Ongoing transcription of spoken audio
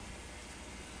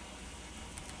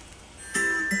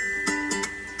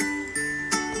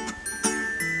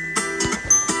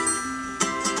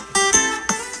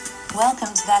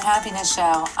That Happiness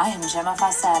Show. I am Gemma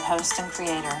Fawcett, host and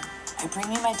creator. I bring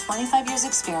you my 25 years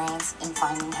experience in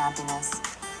finding happiness.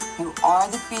 You are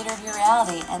the creator of your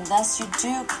reality, and thus you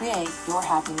do create your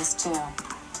happiness too.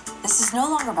 This is no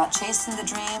longer about chasing the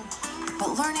dream,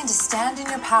 but learning to stand in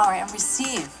your power and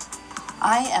receive.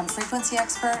 I am frequency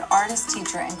expert, artist,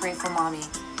 teacher, and grateful mommy,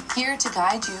 here to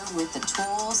guide you with the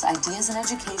tools, ideas, and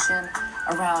education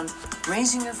around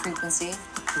raising your frequency,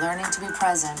 learning to be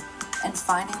present, and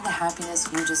finding the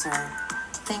happiness you deserve.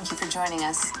 Thank you for joining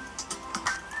us.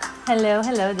 Hello,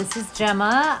 this is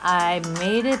Gemma. I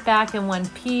made it back in one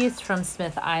piece from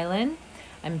Smith Island.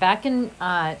 I'm back in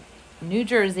New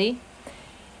Jersey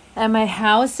at my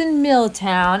house in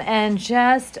Milltown and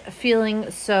just feeling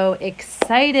so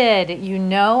excited. You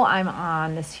know, I'm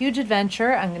on this huge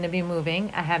adventure. I'm going to be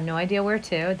moving. I have no idea where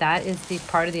to. That is the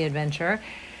part of the adventure.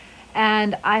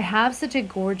 And I have such a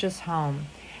gorgeous home.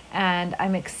 And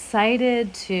I'm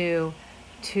excited to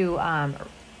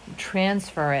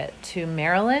transfer it to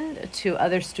Maryland, to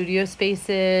other studio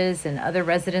spaces and other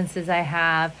residences I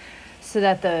have, so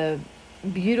that the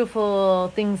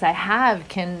beautiful things I have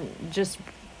can just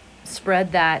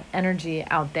spread that energy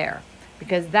out there,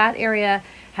 because that area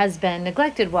has been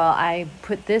neglected while I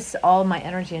put all my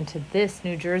energy into this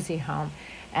New Jersey home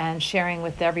and sharing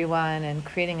with everyone and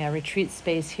creating a retreat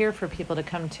space here for people to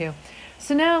come to.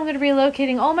 So now I'm going to be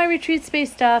relocating all my retreat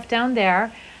space stuff down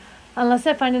there, unless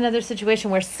I find another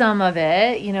situation where some of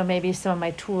it, maybe some of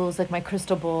my tools like my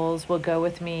crystal bowls will go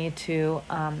with me to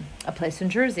a place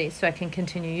in Jersey so I can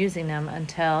continue using them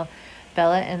until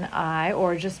Bella and I,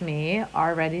 or just me,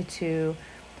 are ready to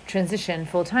transition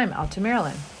full-time out to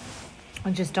Maryland. I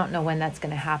just don't know when that's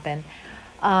going to happen.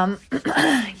 So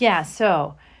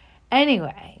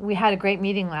anyway, we had a great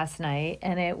meeting last night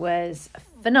and it was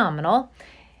phenomenal.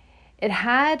 It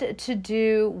had to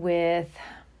do with,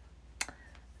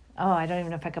 I don't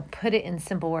even know if I could put it in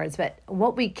simple words, but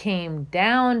what we came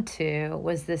down to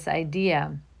was this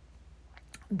idea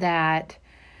that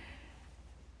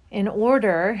in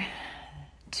order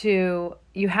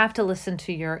you have to listen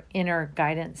to your inner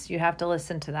guidance. You have to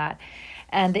listen to that.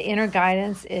 And the inner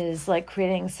guidance is like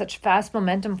creating such fast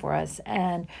momentum for us.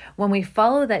 And when we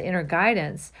follow that inner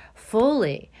guidance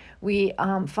fully, we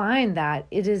find that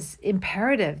it is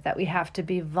imperative that we have to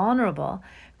be vulnerable,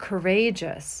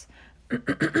 courageous.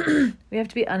 We have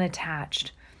to be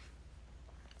unattached.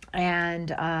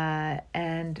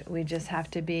 And we just have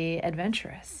to be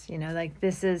adventurous.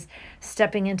 This is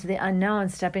stepping into the unknown,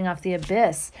 stepping off the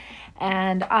abyss.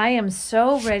 And I am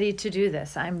so ready to do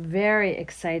this. I'm very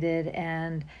excited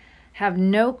and have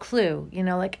no clue,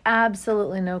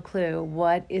 absolutely no clue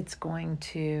what it's going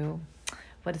to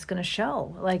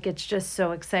show. It's just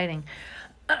so exciting.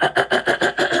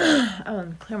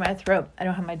 Clear my throat. I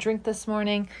don't have my drink this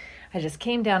morning. I just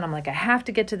came down. I'm like, I have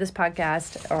to get to this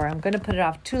podcast or I'm going to put it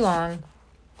off too long.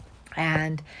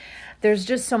 And there's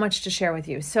just so much to share with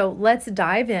you. So let's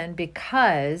dive in,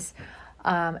 because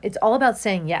it's all about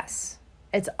saying yes.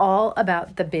 It's all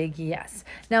about the big yes.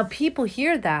 Now, people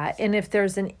hear that, and if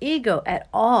there's an ego at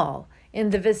all in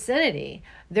the vicinity,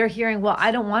 they're hearing, well,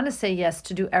 I don't want to say yes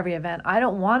to do every event. I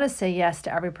don't want to say yes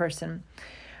to every person.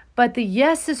 But the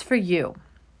yes is for you.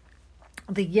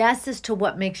 The yes is to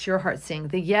what makes your heart sing.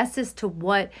 The yes is to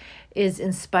what is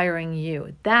inspiring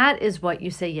you. That is what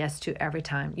you say yes to every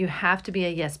time. You have to be a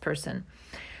yes person.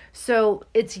 So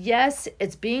it's yes,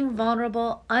 it's being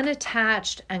vulnerable,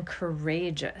 unattached, and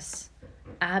courageous.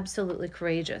 Absolutely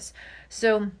courageous.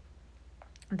 So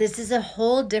this is a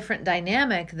whole different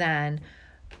dynamic than,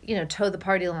 toe the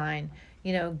party line,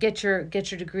 get your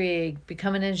degree,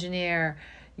 become an engineer.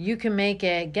 You can make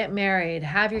it, get married,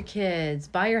 have your kids,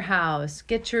 buy your house,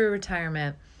 get your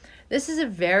retirement. This is a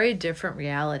very different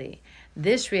reality.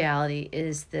 This reality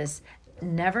is this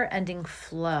never-ending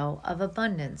flow of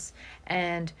abundance.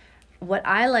 And what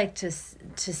I like to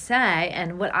say,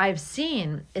 and what I've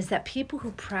seen, is that people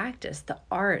who practice the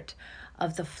art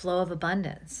of the flow of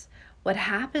abundance, what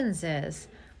happens is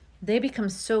they become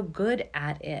so good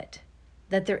at it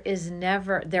that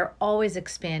they're always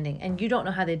expanding, and you don't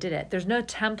know how they did it. There's no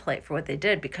template for what they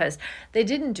did, because they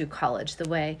didn't do college the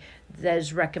way that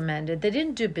is recommended. They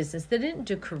didn't do business. They didn't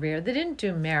do career. They didn't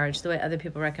do marriage the way other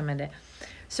people recommend it.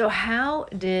 So how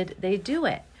did they do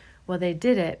it? Well, they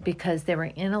did it because they were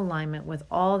in alignment with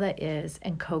all that is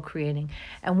and co-creating.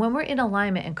 And when we're in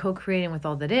alignment and co-creating with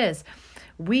all that is,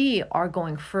 we are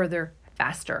going further,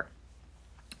 faster.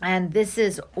 And this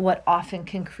is what often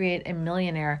can create a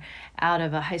millionaire out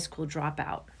of a high school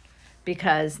dropout,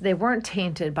 because they weren't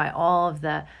tainted by all of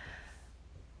the,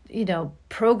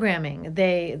 programming.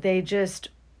 They just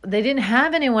they didn't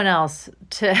have anyone else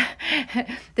to,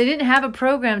 they didn't have a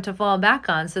program to fall back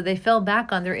on. So they fell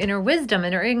back on their inner wisdom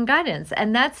and their inner guidance.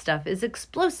 And that stuff is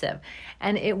explosive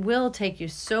and it will take you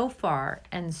so far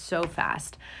and so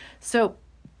fast. So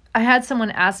I had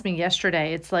someone ask me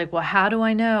yesterday, it's like, well, how do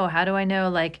I know? How do I know,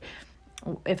 like,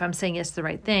 if I'm saying yes to the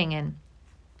right thing?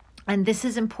 And this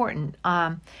is important.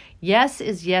 Yes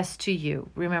is yes to you.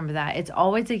 Remember that. It's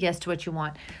always a yes to what you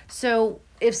want. So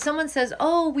if someone says,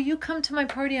 oh, will you come to my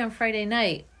party on Friday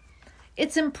night?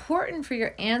 It's important for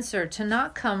your answer to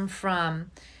not come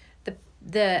from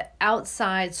the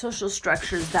outside social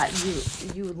structures that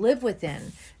you live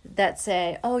within that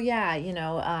say, oh yeah,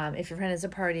 if your friend has a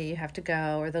party, you have to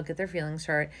go or they'll get their feelings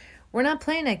hurt. We're not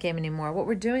playing that game anymore. What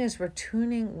we're doing is we're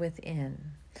tuning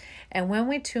within. And when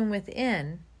we tune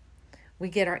within, we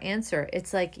get our answer.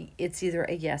 It's like it's either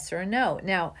a yes or a no.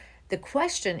 Now, the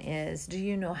question is, do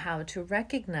you know how to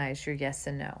recognize your yes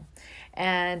and no?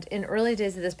 And in early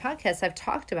days of this podcast, I've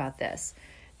talked about this.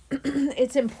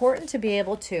 It's important to be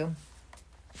able to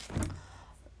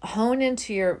hone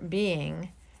into your being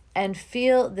and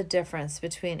feel the difference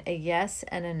between a yes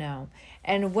and a no.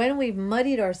 And when we've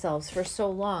muddied ourselves for so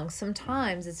long,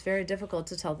 sometimes it's very difficult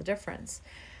to tell the difference.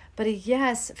 But a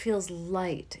yes feels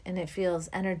light and it feels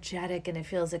energetic and it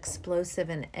feels explosive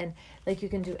and like you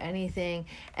can do anything.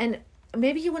 And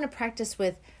maybe you want to practice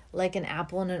with like an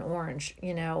apple and an orange,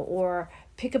 or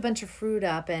pick a bunch of fruit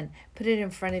up and put it in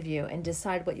front of you and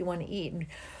decide what you want to eat. And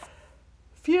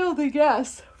feel the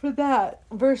yes for that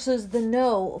versus the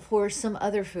no for some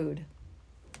other food.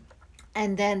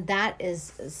 And then that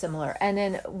is similar. And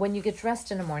then when you get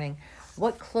dressed in the morning,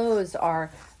 what clothes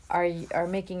are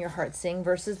making your heart sing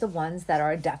versus the ones that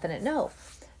are a definite no?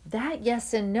 That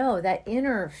yes and no, that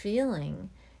inner feeling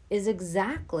is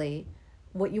exactly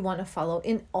what you want to follow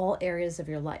in all areas of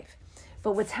your life.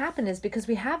 But what's happened is because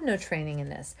we have no training in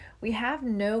this, we have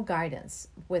no guidance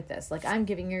with this. Like I'm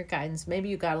giving you guidance, maybe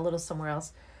you got a little somewhere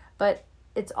else, but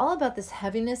it's all about this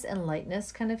heaviness and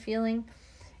lightness kind of feeling.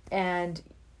 And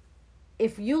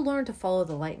if you learn to follow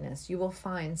the lightness, you will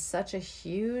find such a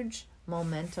huge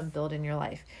momentum build in your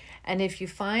life. And if you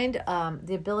find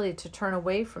the ability to turn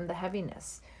away from the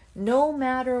heaviness, no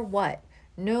matter what.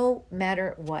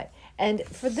 And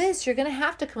for this, you're going to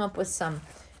have to come up with some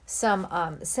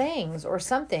sayings or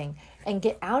something and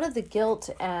get out of the guilt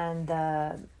and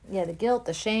the guilt,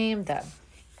 the shame, the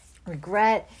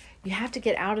regret. You have to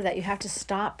get out of that. You have to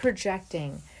stop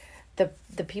projecting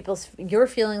your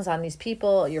feelings on these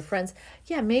people, your friends.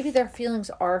 Yeah, maybe their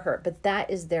feelings are hurt, but that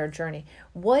is their journey.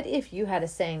 What if you had a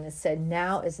saying that said,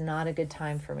 now is not a good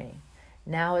time for me?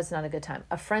 Now is not a good time.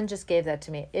 A friend just gave that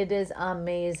to me. It is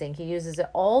amazing. He uses it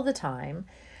all the time.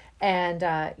 And,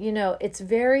 I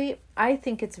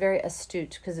think it's very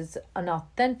astute because it's an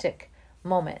authentic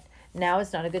moment. Now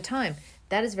is not a good time.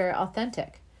 That is very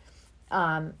authentic.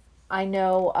 I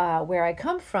know where I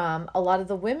come from, a lot of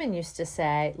the women used to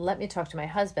say, let me talk to my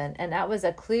husband. And that was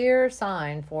a clear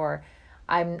sign for,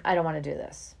 I don't want to do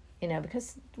this,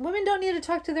 because women don't need to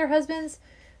talk to their husbands.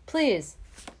 Please.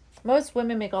 Most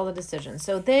women make all the decisions.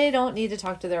 So they don't need to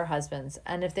talk to their husbands.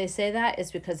 And if they say that, it's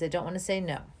because they don't want to say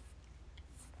no.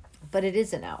 But it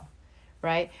is a no,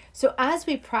 right? So as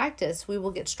we practice, we will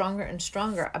get stronger and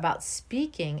stronger about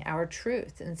speaking our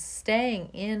truth and staying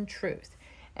in truth.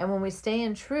 And when we stay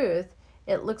in truth,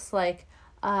 it looks like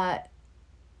I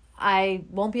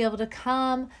won't be able to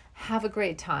come. Have a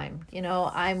great time.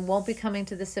 I won't be coming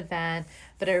to this event,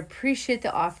 but I appreciate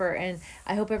the offer and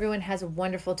I hope everyone has a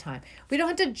wonderful time. We don't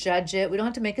have to judge it. We don't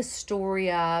have to make a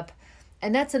story up.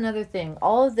 And that's another thing.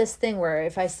 All of this thing where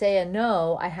if I say a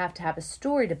no, I have to have a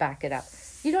story to back it up.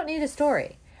 You don't need a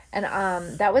story. And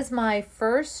that was my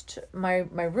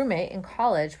roommate in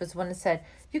college was the one that said,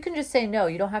 you can just say no.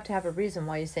 You don't have to have a reason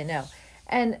why you say no.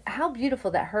 And how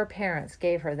beautiful that her parents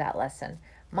gave her that lesson.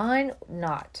 Mine,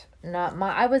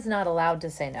 I was not allowed to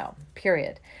say no,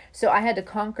 period. So I had to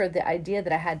conquer the idea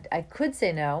that I could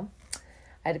say no.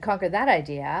 I had to conquer that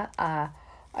idea. I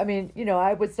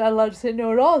was not allowed to say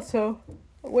no at all. So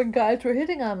when guys were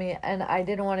hitting on me and I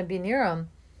didn't want to be near them,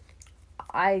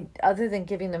 other than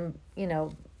giving them,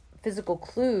 physical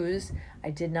clues,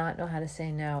 I did not know how to say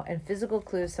no. And physical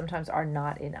clues sometimes are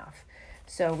not enough.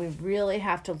 So we really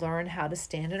have to learn how to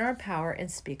stand in our power and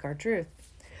speak our truth.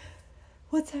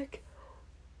 One sec.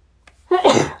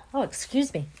 Oh,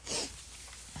 excuse me.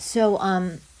 So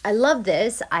I love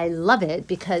this. I love it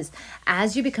because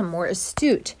as you become more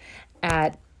astute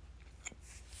at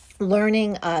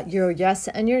learning your yes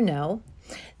and your no,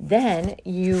 then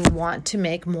you want to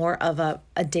make more of a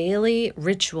daily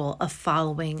ritual of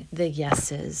following the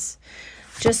yeses.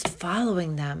 just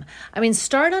following them. I mean,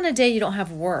 start on a day you don't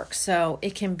have work. So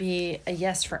it can be a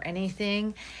yes for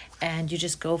anything and you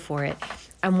just go for it.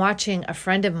 I'm watching a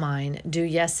friend of mine do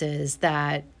yeses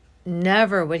that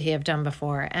never would he have done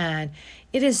before. And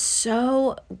it is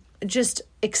so just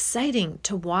exciting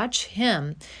to watch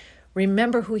him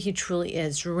remember who he truly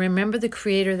is, remember the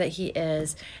creator that he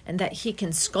is, and that he can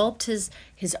sculpt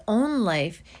his own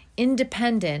life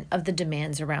independent of the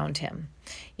demands around him,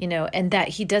 and that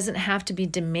he doesn't have to be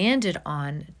demanded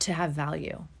on to have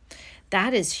value.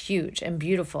 That is huge and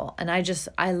beautiful. And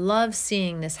I love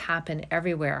seeing this happen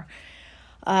everywhere.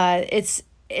 It's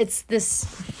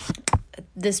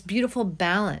this beautiful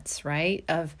balance, right,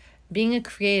 of being a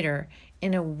creator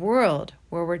in a world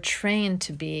where we're trained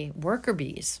to be worker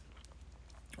bees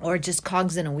or just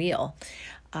cogs in a wheel.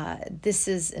 This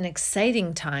is an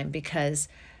exciting time because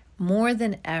more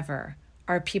than ever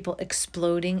are people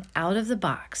exploding out of the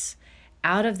box,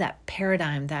 out of that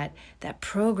paradigm, that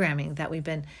programming that we've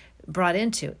been brought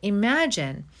into.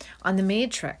 Imagine on the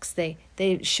Matrix, they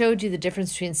showed you the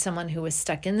difference between someone who was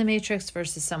stuck in the Matrix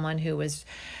versus someone who was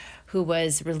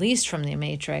released from the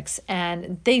Matrix.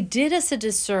 And they did us a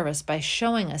disservice by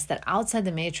showing us that outside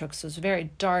the Matrix was very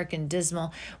dark and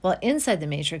dismal, while inside the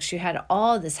Matrix you had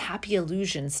all this happy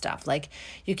illusion stuff, like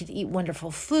you could eat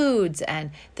wonderful foods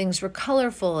and things were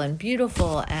colorful and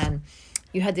beautiful, and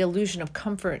you had the illusion of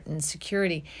comfort and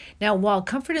security. Now, while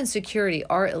comfort and security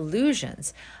are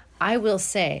illusions, I will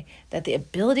say that the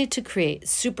ability to create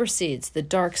supersedes the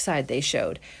dark side they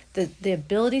showed. The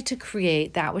ability to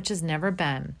create that which has never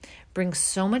been brings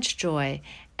so much joy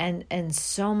and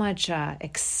so much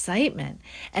excitement.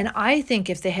 And I think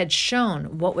if they had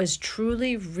shown what was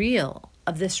truly real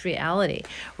of this reality,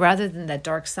 rather than that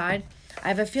dark side, I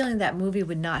have a feeling that movie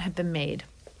would not have been made.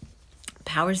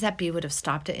 Powers that be would have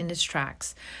stopped it in its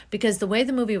tracks, because the way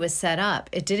the movie was set up,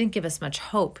 it didn't give us much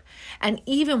hope. And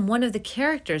even one of the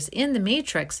characters in the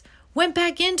Matrix went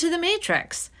back into the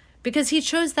Matrix because he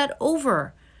chose that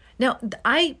over. Now,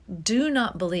 I do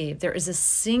not believe there is a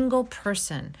single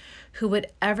person who would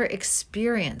ever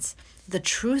experience the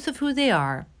truth of who they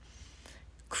are,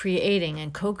 creating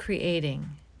and co-creating,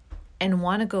 and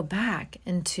want to go back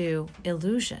into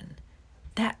illusion.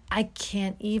 That I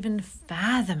can't even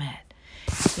fathom it.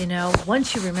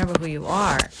 Once you remember who you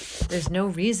are, there's no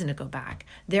reason to go back.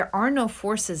 There are no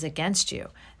forces against you.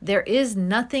 There is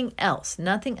nothing else.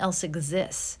 Nothing else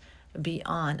exists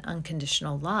beyond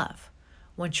unconditional love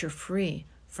once you're free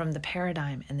from the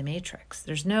paradigm and the Matrix.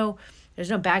 There's no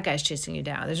bad guys chasing you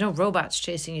down. There's no robots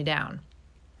chasing you down.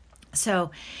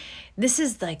 So this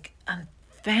is like a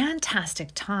fantastic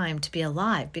time to be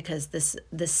alive, because this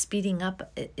speeding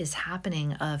up is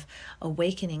happening of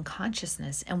awakening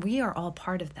consciousness, and we are all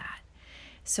part of that.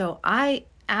 So I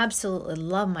absolutely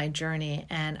love my journey,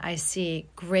 and I see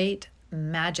great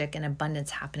magic and abundance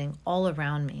happening all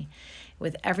around me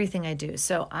with everything I do.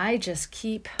 So I just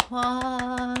keep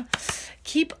on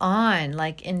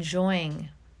like enjoying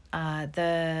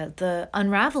the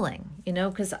unraveling,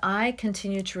 because I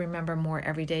continue to remember more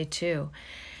every day too.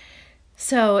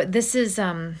 So this is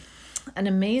an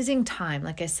amazing time,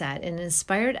 like I said, and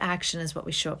inspired action is what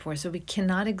we show up for. So we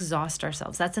cannot exhaust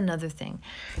ourselves. That's another thing.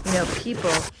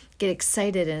 People get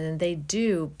excited and they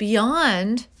do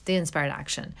beyond the inspired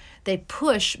action. They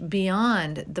push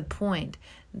beyond the point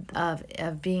of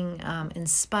being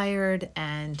inspired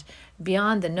and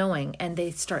beyond the knowing, and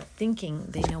they start thinking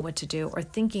they know what to do, or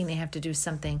thinking they have to do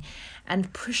something,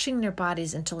 and pushing their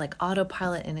bodies into like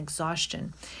autopilot and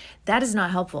exhaustion. That is not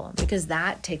helpful, because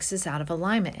that takes us out of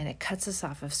alignment and it cuts us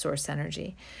off of source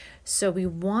energy. So we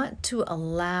want to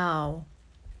allow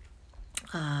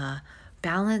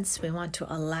balance. We want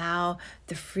to allow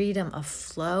the freedom of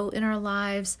flow in our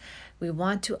lives. We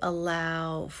want to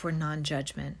allow for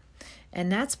non-judgment. And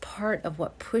that's part of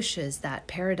what pushes that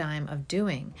paradigm of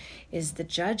doing, is the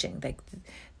judging. Like,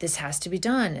 this has to be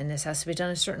done and this has to be done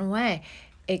a certain way.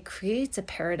 It creates a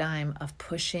paradigm of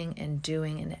pushing and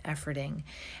doing and efforting.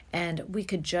 And we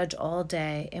could judge all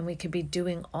day and we could be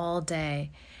doing all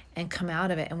day and come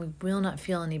out of it and we will not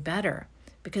feel any better,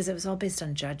 because it was all based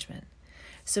on judgment.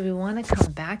 So we want to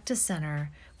come back to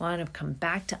center. We want to come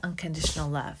back to unconditional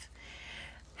love.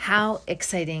 How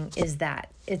exciting is that?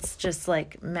 It's just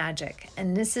like magic.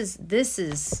 And this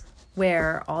is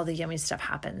where all the yummy stuff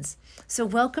happens. So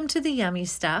welcome to the yummy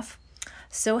stuff.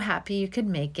 So happy you could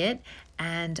make it.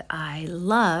 And I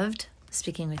loved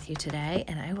speaking with you today,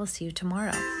 and I will see you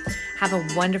tomorrow. Have a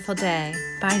wonderful day.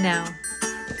 Bye now.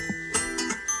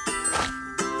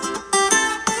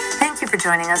 Thank you for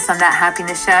joining us on That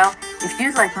Happiness Show. If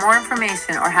you'd like more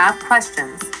information or have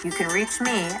questions, you can reach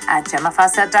me at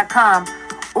GemmaFawcett.com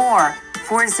or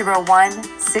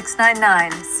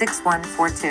 401-699-6142.